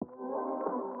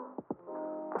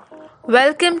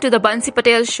Welcome to the Bansi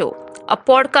Patel Show, a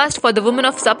podcast for the woman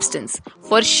of substance,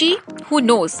 for she who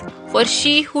knows, for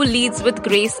she who leads with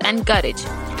grace and courage.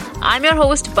 I'm your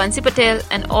host, Bansi Patel,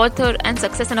 an author and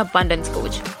success and abundance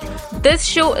coach. This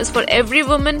show is for every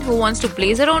woman who wants to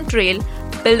blaze her own trail,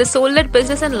 build a soul-led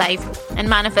business and life, and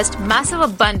manifest massive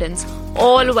abundance,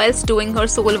 all whilst doing her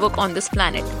soul work on this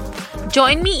planet.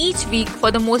 Join me each week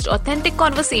for the most authentic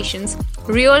conversations,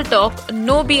 real talk,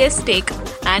 no BS take,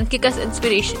 and kick-ass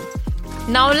inspiration.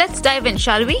 Now let's dive in,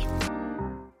 shall we?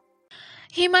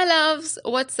 Hey my loves,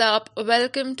 what's up?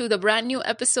 Welcome to the brand new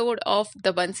episode of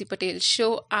the Bansi Patel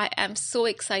Show. I am so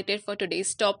excited for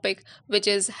today's topic, which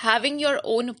is having your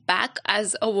own back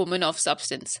as a woman of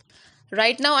substance.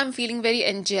 Right now, I'm feeling very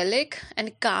angelic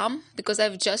and calm because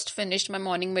I've just finished my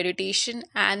morning meditation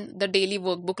and the daily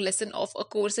workbook lesson of A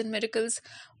Course in Miracles,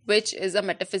 which is a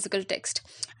metaphysical text.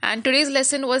 And today's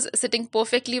lesson was sitting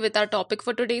perfectly with our topic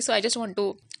for today, so I just want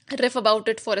to riff about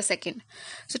it for a second.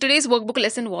 So today's workbook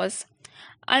lesson was,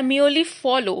 I merely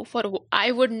follow for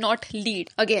I would not lead.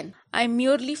 Again, I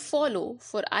merely follow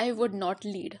for I would not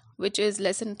lead, which is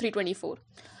lesson 324.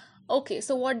 Okay,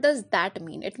 so what does that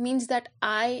mean? It means that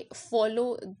I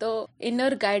follow the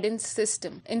inner guidance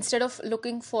system instead of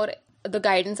looking for the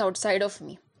guidance outside of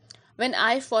me. When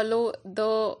I follow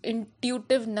the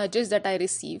intuitive nudges that I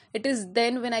receive, it is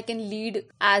then when I can lead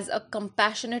as a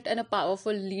compassionate and a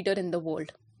powerful leader in the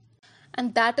world.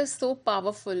 And that is so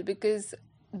powerful because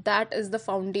that is the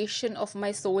foundation of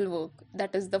my soul work.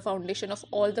 That is the foundation of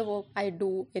all the work I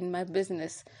do in my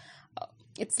business.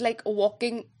 It's like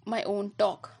walking my own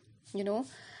talk.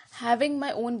 Having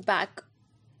my own back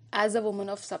as a woman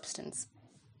of substance,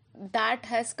 that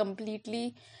has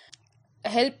completely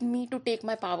helped me to take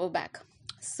my power back.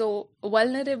 So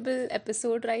vulnerable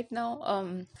episode right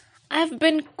now. I've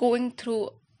been going through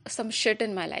some shit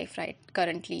in my life right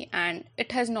currently, and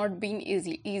it has not been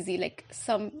easy. Like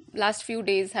some last few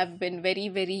days have been very,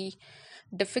 very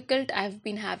difficult. I've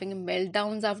been having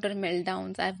meltdowns after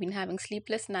meltdowns. I've been having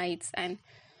sleepless nights, and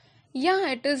yeah,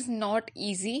 it is not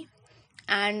easy.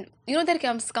 And there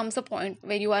comes a point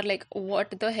where you are like,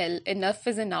 what the hell, enough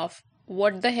is enough.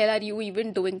 What the hell are you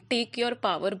even doing? Take your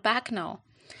power back now,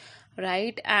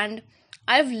 right? And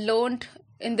I've learned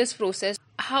in this process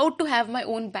how to have my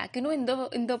own back, in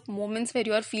the moments where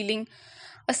you are feeling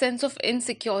a sense of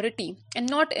insecurity, and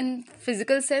not in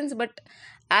physical sense, but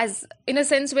as in a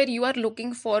sense where you are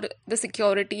looking for the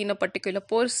security in a particular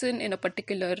person, in a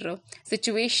particular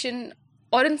situation,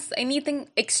 or in anything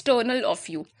external of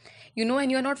you,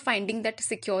 and you're not finding that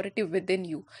security within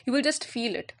you. You will just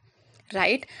feel it,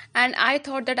 right? And I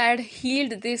thought that I had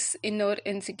healed this inner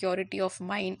insecurity of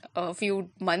mine a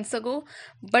few months ago,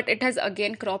 but it has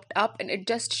again cropped up, and it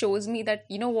just shows me that,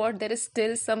 there is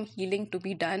still some healing to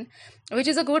be done, which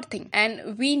is a good thing.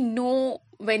 And we know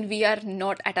when we are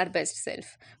not at our best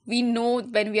self. We know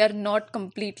when we are not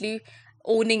completely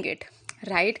owning it,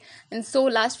 right? And so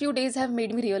last few days have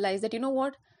made me realize that,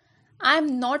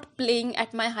 I'm not playing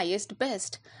at my highest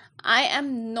best. I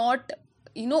am not,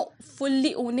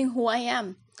 fully owning who I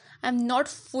am. I'm not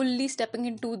fully stepping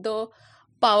into the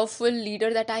powerful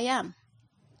leader that I am.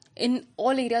 In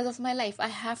all areas of my life, I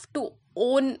have to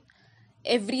own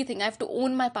everything. I have to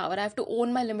own my power. I have to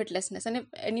own my limitlessness. And if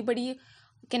anybody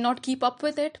cannot keep up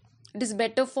with it, it is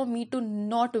better for me to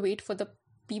not wait for the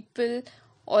people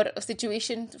or a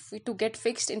situation to get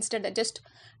fixed, instead just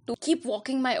to keep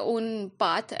walking my own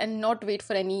path and not wait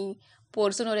for any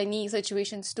person or any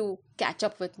situations to catch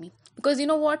up with me. Because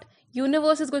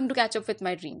universe is going to catch up with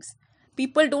my dreams.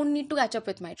 People don't need to catch up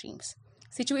with my dreams.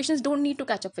 Situations don't need to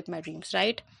catch up with my dreams,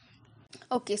 right?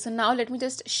 Okay, so now let me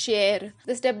just share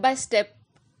the step-by-step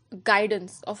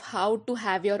guidance of how to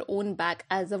have your own back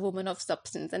as a woman of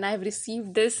substance. And I've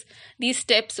received these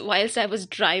steps whilst I was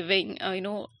driving.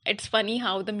 It's funny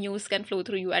how the muse can flow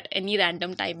through you at any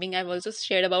random timing. I've also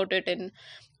shared about it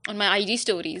on my IG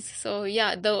stories. So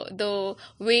yeah, the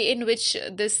way in which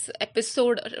this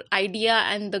episode idea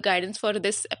and the guidance for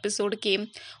this episode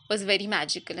came was very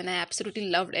magical, and I absolutely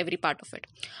loved every part of it.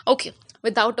 Okay,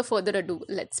 without a further ado,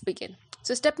 let's begin.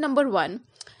 So step number 1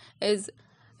 is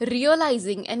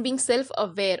realizing and being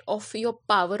self-aware of your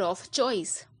power of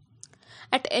choice.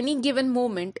 At any given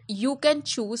moment, you can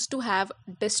choose to have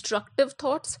destructive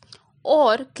thoughts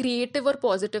or creative or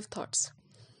positive thoughts.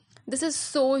 This is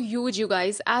so huge, you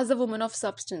guys. As a woman of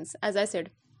substance, as I said,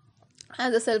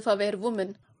 as a self-aware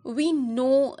woman, we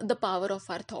know the power of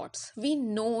our thoughts. We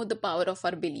know the power of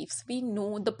our beliefs. We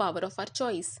know the power of our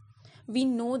choice. We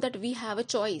know that we have a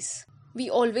choice.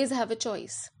 We always have a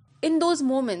choice. In those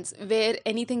moments where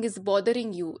anything is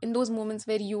bothering you, in those moments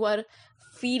where you are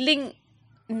feeling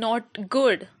not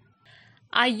good?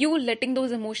 Are you letting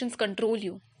those emotions control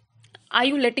you? Are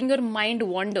you letting your mind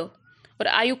wander? Or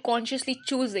are you consciously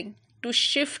choosing to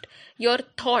shift your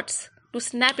thoughts, to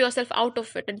snap yourself out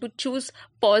of it, and to choose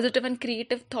positive and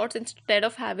creative thoughts instead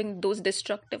of having those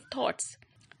destructive thoughts?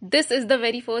 This is the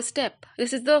very first step.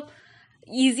 This is the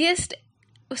easiest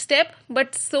step,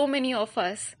 but so many of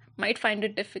us might find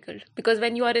it difficult, because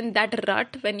when you are in that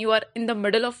rut, when you are in the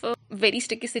middle of a very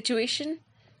sticky situation,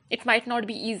 it might not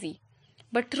be easy.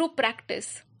 But through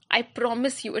practice, I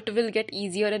promise you, it will get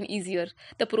easier and easier.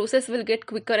 The process will get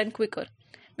quicker and quicker,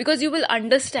 because you will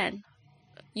understand.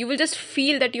 You will just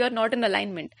feel that you are not in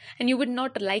alignment, and you would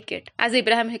not like it. As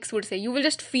Abraham Hicks would say, you will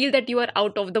just feel that you are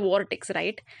out of the vortex,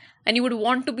 right? And you would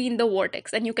want to be in the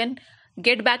vortex, and you can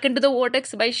get back into the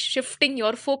vortex by shifting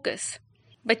your focus,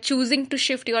 by choosing to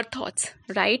shift your thoughts,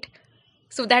 right?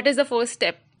 So that is the first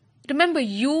step. Remember,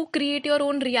 you create your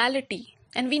own reality.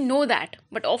 And we know that,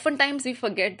 but oftentimes we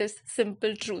forget this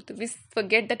simple truth. We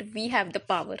forget that we have the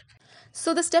power.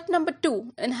 So the step number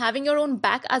 2 in having your own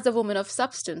back as a woman of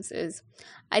substance is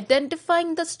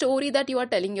identifying the story that you are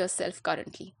telling yourself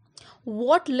currently.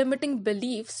 What limiting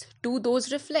beliefs do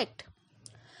those reflect?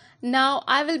 Now,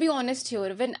 I will be honest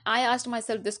here. When I asked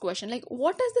myself this question, like,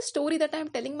 what is the story that I am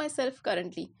telling myself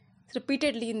currently,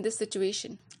 repeatedly in this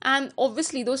situation? And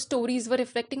obviously, those stories were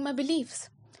reflecting my beliefs.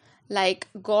 Like,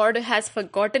 God has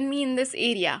forgotten me in this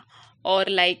area, or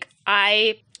like,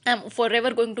 I am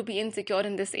forever going to be insecure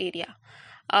in this area.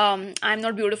 I'm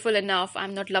not beautiful enough,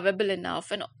 I'm not lovable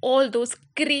enough, and all those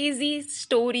crazy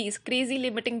stories, crazy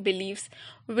limiting beliefs,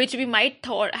 which we might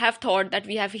have thought that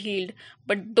we have healed,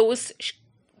 but those,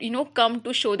 come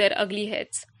to show their ugly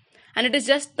heads. And it is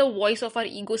just the voice of our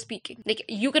ego speaking. Like,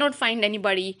 you cannot find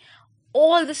anybody,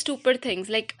 all the stupid things,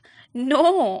 like,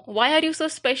 no, why are you so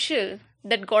special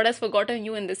that God has forgotten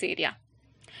you in this area?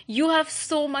 You have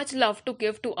so much love to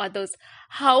give to others.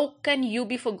 How can you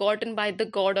be forgotten by the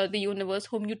God or the universe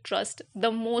whom you trust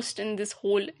the most in this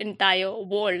whole entire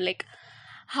world? Like,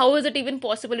 how is it even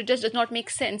possible? It just does not make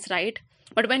sense, right?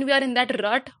 But when we are in that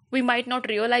rut, we might not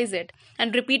realize it.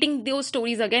 And repeating those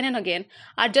stories again and again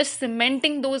are just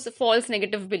cementing those false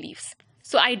negative beliefs.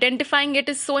 So identifying it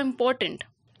is so important.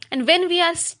 And when we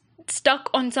are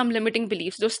stuck on some limiting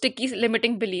beliefs, those sticky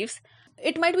limiting beliefs,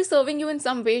 it might be serving you in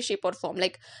some way, shape or form.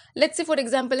 Like, let's say, for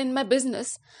example, in my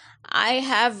business,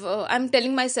 I'm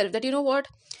telling myself that, you know what,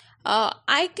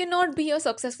 I cannot be a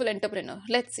successful entrepreneur.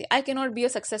 Let's say I cannot be a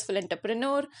successful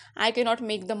entrepreneur. I cannot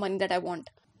make the money that I want.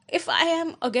 If I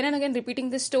am again and again repeating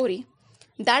this story,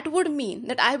 that would mean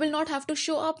that I will not have to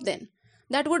show up then.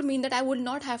 That would mean that I would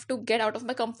not have to get out of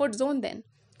my comfort zone then.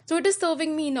 So it is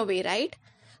serving me in a way, right?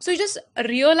 So just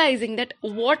realizing that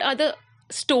what are the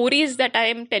stories that I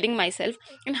am telling myself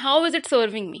and how is it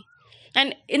serving me.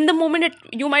 And in the moment,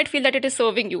 you might feel that it is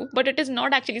serving you, but it is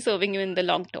not actually serving you in the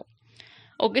long term.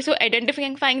 Okay, so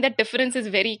identifying that difference is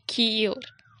very key here.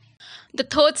 The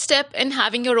third step in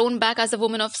having your own back as a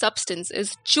woman of substance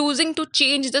is choosing to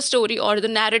change the story or the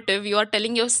narrative you are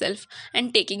telling yourself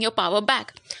and taking your power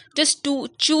back. Just to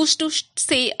choose to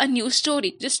say a new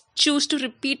story. Just choose to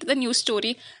repeat the new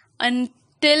story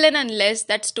until and unless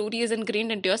that story is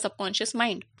ingrained into your subconscious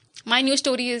mind. My new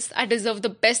story is, I deserve the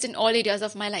best in all areas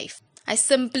of my life. I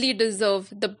simply deserve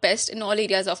the best in all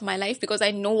areas of my life because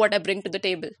I know what I bring to the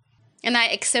table. And I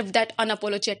accept that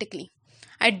unapologetically.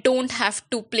 I don't have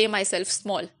to play myself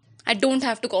small. I don't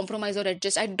have to compromise or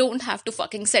adjust. I don't have to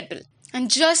fucking settle.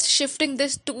 And just shifting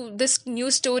this to this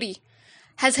new story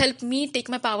has helped me take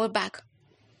my power back.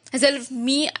 Has helped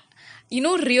me,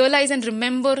 realize and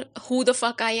remember who the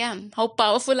fuck I am, how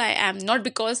powerful I am. Not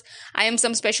because I am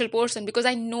some special person, because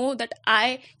I know that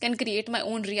I can create my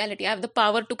own reality. I have the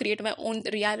power to create my own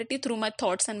reality through my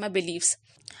thoughts and my beliefs.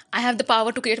 I have the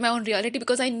power to create my own reality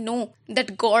because I know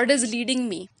that God is leading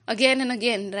me again and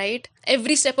again, right?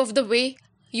 Every step of the way,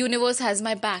 universe has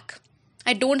my back.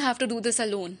 I don't have to do this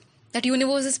alone. That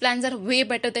universe's plans are way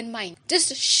better than mine.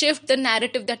 Just shift the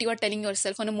narrative that you are telling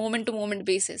yourself on a moment-to-moment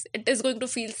basis. It is going to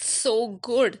feel so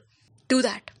good. Do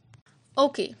that.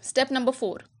 Okay, step number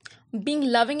 4. Being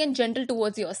loving and gentle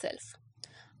towards yourself.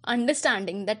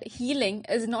 Understanding that healing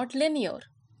is not linear.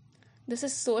 This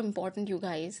is so important, you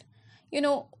guys.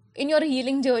 In your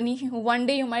healing journey, one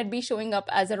day you might be showing up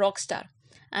as a rock star,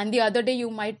 and the other day you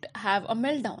might have a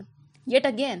meltdown yet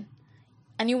again,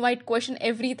 and you might question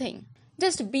everything.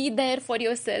 Just be there for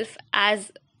yourself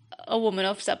as a woman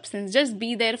of substance. Just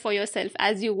be there for yourself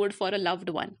as you would for a loved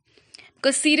one.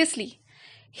 Because seriously,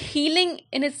 healing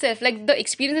in itself, like the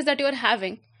experiences that you are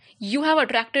having, you have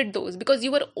attracted those because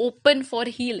you were open for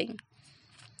healing.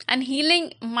 And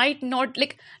healing might not,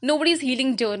 like, nobody's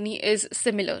healing journey is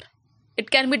similar. It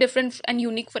can be different and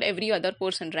unique for every other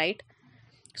person, right?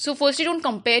 So firstly, don't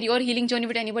compare your healing journey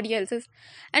with anybody else's,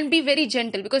 and be very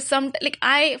gentle, because from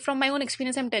my own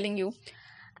experience, I'm telling you,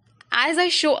 as I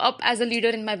show up as a leader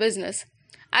in my business,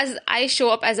 as I show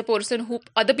up as a person who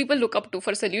other people look up to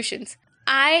for solutions,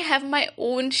 I have my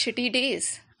own shitty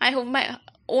days. I have my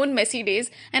own messy days,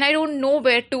 and I don't know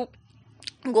where to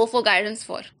go for guidance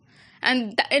for.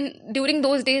 And during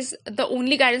those days, the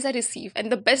only guidance I receive,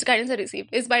 and the best guidance I receive,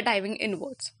 is by diving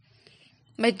inwards,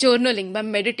 by journaling, by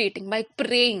meditating, by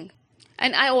praying.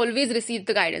 And I always receive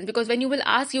the guidance, because when you will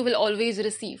ask, you will always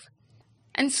receive.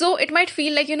 And so it might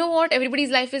feel like, everybody's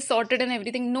life is sorted and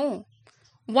everything. No.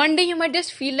 One day you might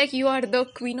just feel like you are the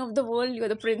queen of the world, you are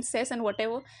the princess and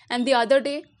whatever. And the other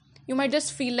day, you might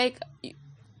just feel like,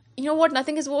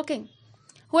 nothing is working.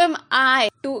 Who am I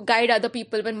to guide other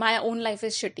people when my own life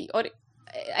is shitty? Or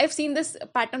I've seen this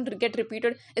pattern get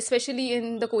repeated, especially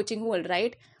in the coaching world,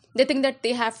 right? They think that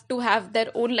they have to have their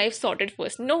own life sorted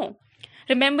first. No.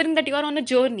 Remembering that you are on a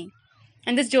journey,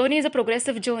 and this journey is a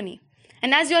progressive journey.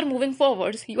 And as you are moving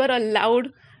forwards, you are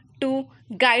allowed to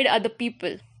guide other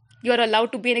people. You are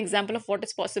allowed to be an example of what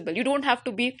is possible. You don't have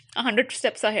to be 100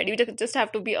 steps ahead. You just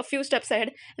have to be a few steps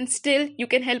ahead, and still you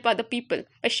can help other people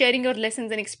by sharing your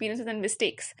lessons and experiences and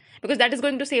mistakes, because that is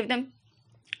going to save them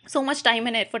so much time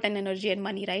and effort and energy and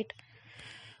money, right?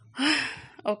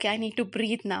 Okay, I need to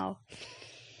breathe now.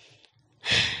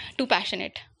 Too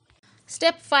passionate.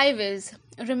 Step 5 is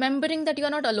remembering that you are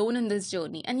not alone in this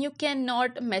journey, and you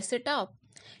cannot mess it up.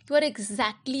 You are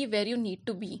exactly where you need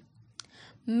to be.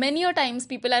 Many a times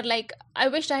people are like, I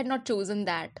wished I had not chosen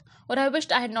that, or I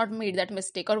wished I had not made that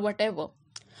mistake, or whatever.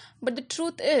 But the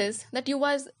truth is that you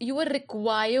were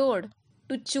required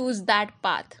to choose that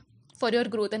path for your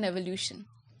growth and evolution.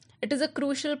 It is a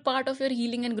crucial part of your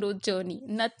healing and growth journey.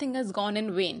 Nothing has gone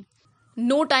in vain.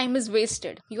 No time is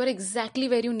wasted. You are exactly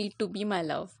where you need to be, my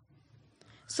love.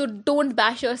 So don't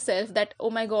bash yourself that,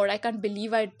 oh my god, I can't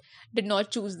believe I did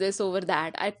not choose this over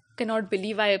that. I cannot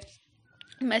believe I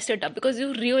messed it up, because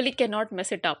you really cannot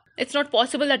mess it up. It's not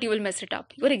possible that you will mess it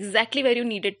up. You are exactly where you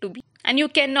needed to be. And you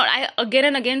cannot, I again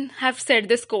and again have said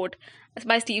this quote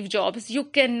by Steve Jobs, you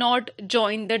cannot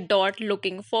join the dot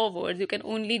looking forwards. You can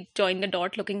only join the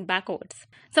dot looking backwards.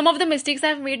 Some of the mistakes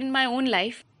I've made in my own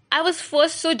life, I was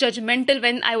first so judgmental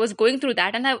when I was going through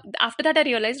that, and after that I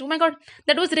realized, oh my god,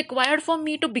 that was required for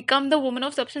me to become the woman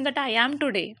of substance that I am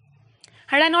today.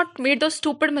 Had I not made those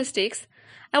stupid mistakes,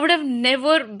 I would have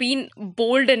never been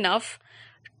bold enough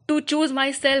to choose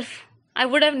myself. I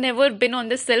would have never been on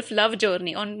this self-love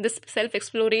journey, on this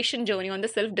self-exploration journey, on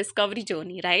this self-discovery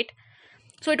journey, right?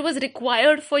 So it was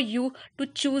required for you to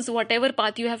choose whatever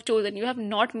path you have chosen. You have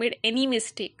not made any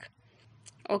mistake.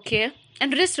 Okay?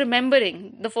 And just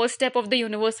remembering the first step of the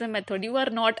universal method, you are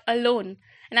not alone.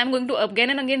 And I'm going to again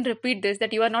and again repeat this,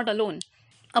 that you are not alone.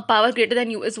 A power greater than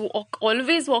you is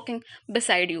always walking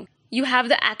beside you. You have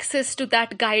the access to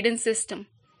that guidance system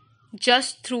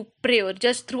just through prayer,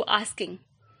 just through asking.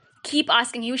 Keep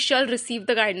asking, you shall receive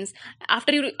the guidance.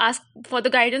 After you ask for the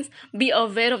guidance, be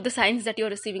aware of the signs that you're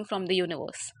receiving from the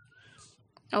universe.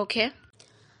 Okay?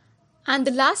 And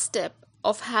the last step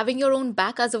of having your own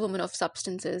back as a woman of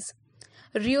substance is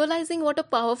realizing what a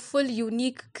powerful,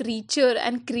 unique creature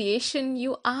and creation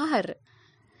you are.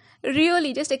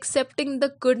 Really, just accepting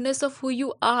the goodness of who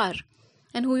you are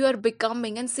and who you are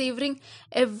becoming, and savoring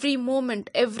every moment,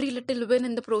 every little win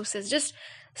in the process. Just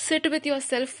sit with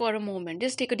yourself for a moment.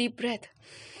 Just take a deep breath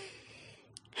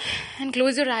and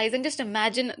close your eyes, and just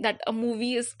imagine that a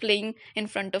movie is playing in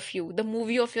front of you, the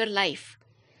movie of your life.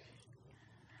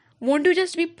 Won't you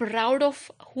just be proud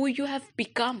of who you have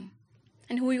become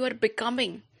and who you are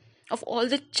becoming, of all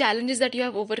the challenges that you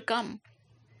have overcome,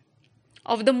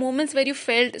 of the moments where you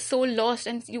felt so lost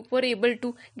and you were able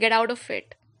to get out of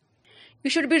it? You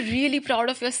should be really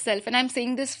proud of yourself. And I'm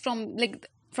saying this from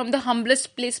the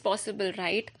humblest place possible,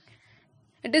 right?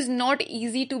 It is not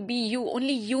easy to be you.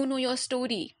 Only you know your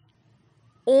story.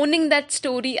 Owning that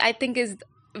story, I think, is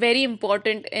very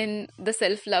important in the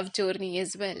self-love journey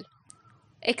as well.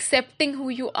 Accepting who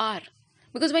you are.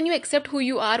 Because when you accept who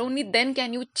you are, only then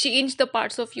can you change the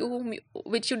parts of you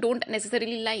which you don't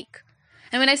necessarily like.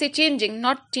 And when I say changing,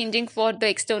 not changing for the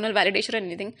external validation or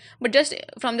anything, but just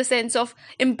from the sense of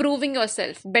improving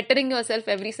yourself, bettering yourself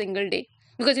every single day.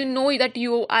 Because you know that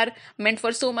you are meant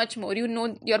for so much more. You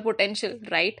know your potential,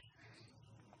 right?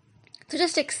 So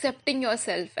just accepting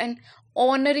yourself and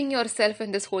honoring yourself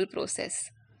in this whole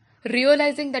process.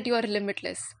 Realizing that you are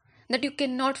limitless, that you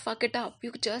cannot fuck it up.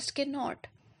 You just cannot.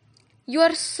 You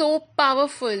are so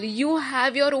powerful. You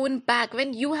have your own back.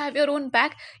 When you have your own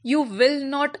back, you will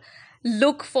not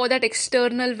look for that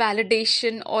external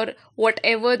validation or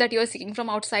whatever that you are seeking from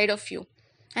outside of you.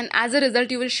 And as a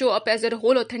result, you will show up as your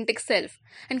whole authentic self.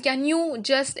 And can you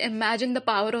just imagine the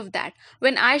power of that?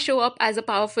 When I show up as a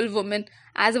powerful woman,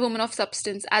 as a woman of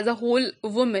substance, as a whole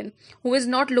woman who is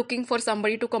not looking for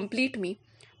somebody to complete me,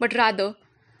 but rather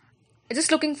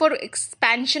just looking for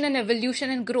expansion and evolution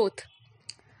and growth,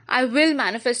 I will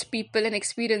manifest people and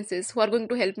experiences who are going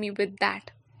to help me with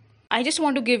that. I just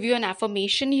want to give you an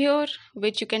affirmation here,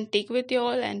 which you can take with you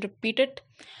all and repeat it,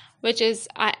 which is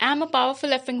I am a powerful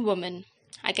effing woman.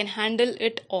 I can handle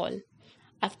it all.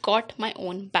 I've got my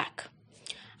own back.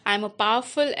 I'm a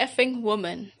powerful effing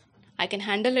woman. I can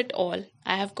handle it all.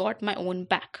 I have got my own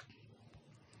back.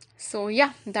 So,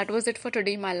 yeah, that was it for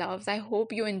today, my loves. I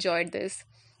hope you enjoyed this.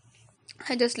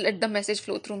 I just let the message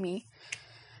flow through me.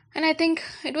 And I think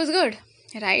it was good,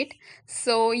 right?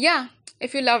 So, yeah,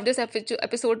 if you love this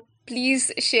episode,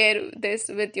 please share this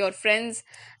with your friends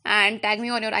and tag me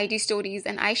on your IG stories,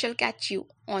 and I shall catch you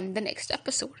on the next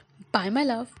episode. Bye, my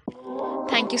love.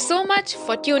 Thank you so much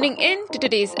for tuning in to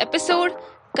today's episode.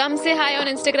 Come say hi on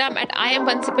Instagram at I am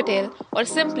Bansi Patel, or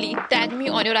simply tag me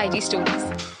on your IG stories.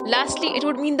 Lastly, it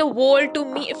would mean the world to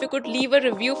me if you could leave a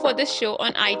review for this show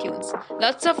on iTunes.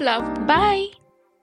 Lots of love. Bye.